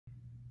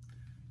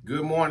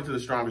Good morning to the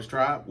strongest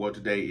tribe. Well,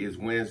 today is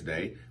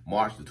Wednesday,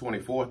 March the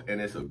 24th, and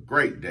it's a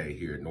great day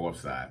here at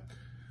Northside.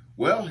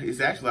 Well, it's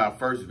actually our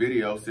first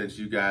video since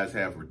you guys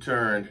have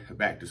returned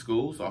back to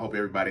school, so I hope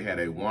everybody had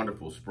a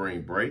wonderful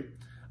spring break.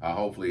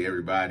 Hopefully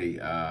everybody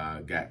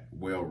got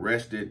well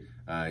rested.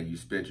 You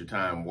spent your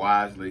time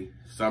wisely.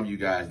 Some of you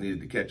guys needed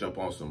to catch up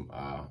on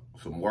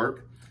some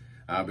work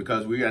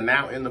because we are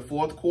now in the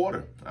fourth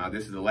quarter.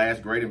 This is the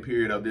last grading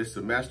period of this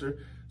semester.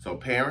 So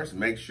parents,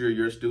 make sure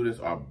your students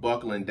are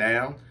buckling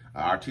down.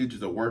 Our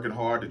teachers are working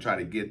hard to try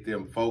to get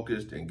them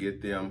focused and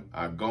get them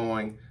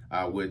going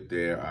with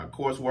their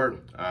coursework,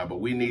 but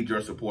we need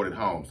your support at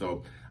home.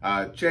 So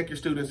check your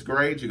students'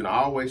 grades. You can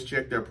always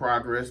check their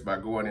progress by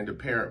going into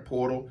Parent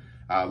Portal,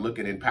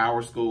 looking in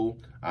PowerSchool.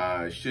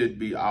 It should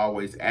be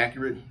always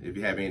accurate. If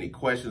you have any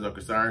questions or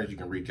concerns, you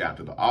can reach out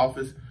to the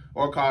office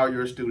or call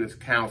your student's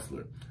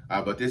counselor.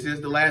 But this is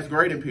the last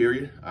grading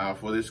period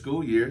for this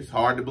school year. It's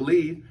hard to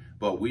believe,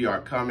 but we are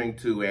coming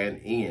to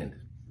an end.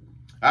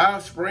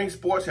 Spring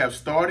sports have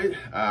started.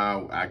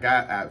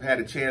 I've had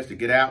a chance to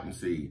get out and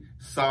see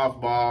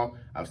softball.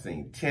 I've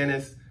seen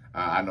tennis.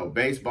 I know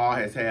baseball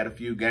has had a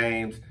few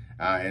games,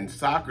 and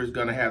soccer is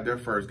going to have their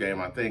first game,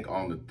 I think,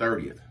 on the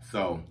 30th.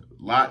 So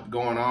a lot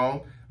going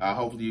on.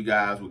 Hopefully you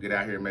guys will get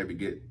out here and maybe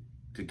get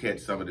to catch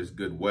some of this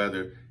good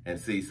weather and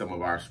see some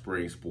of our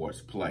spring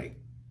sports play.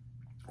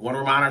 I want to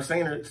remind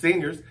our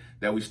seniors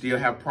that we still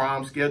have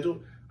prom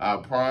scheduled.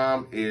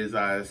 Prom is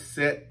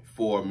set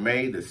for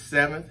May the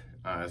 7th.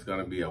 It's going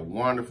to be a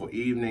wonderful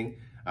evening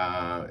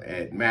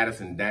at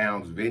Madison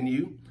Downs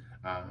venue.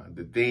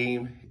 The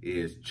theme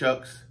is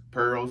Chucks,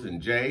 Pearls,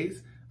 and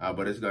Jays,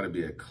 but it's going to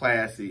be a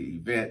classy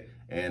event,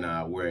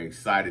 and we're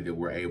excited that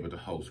we're able to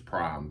host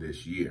prom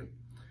this year.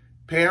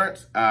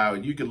 Parents,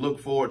 you can look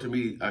forward to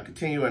me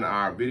continuing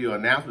our video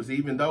announcements.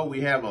 Even though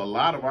we have a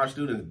lot of our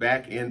students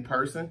back in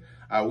person,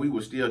 we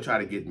will still try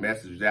to get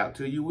messages out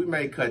to you. We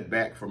may cut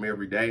back from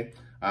every day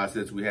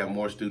since we have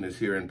more students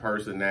here in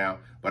person now,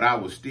 but I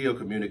will still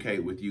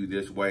communicate with you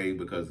this way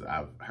because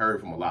I've heard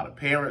from a lot of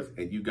parents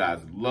and you guys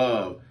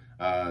love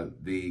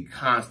the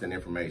constant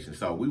information.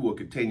 So we will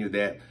continue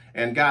that.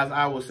 And guys,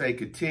 I will say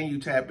continue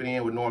tapping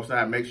in with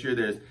Northside. Make sure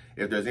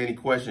if there's any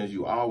questions,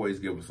 you always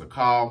give us a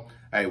call.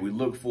 Hey, we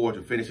look forward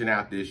to finishing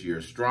out this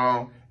year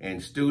strong.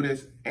 And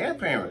students and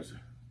parents,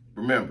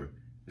 remember,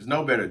 there's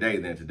no better day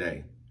than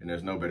today, and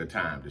there's no better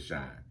time to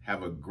shine.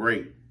 Have a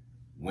great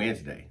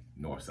Wednesday,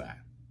 Northside.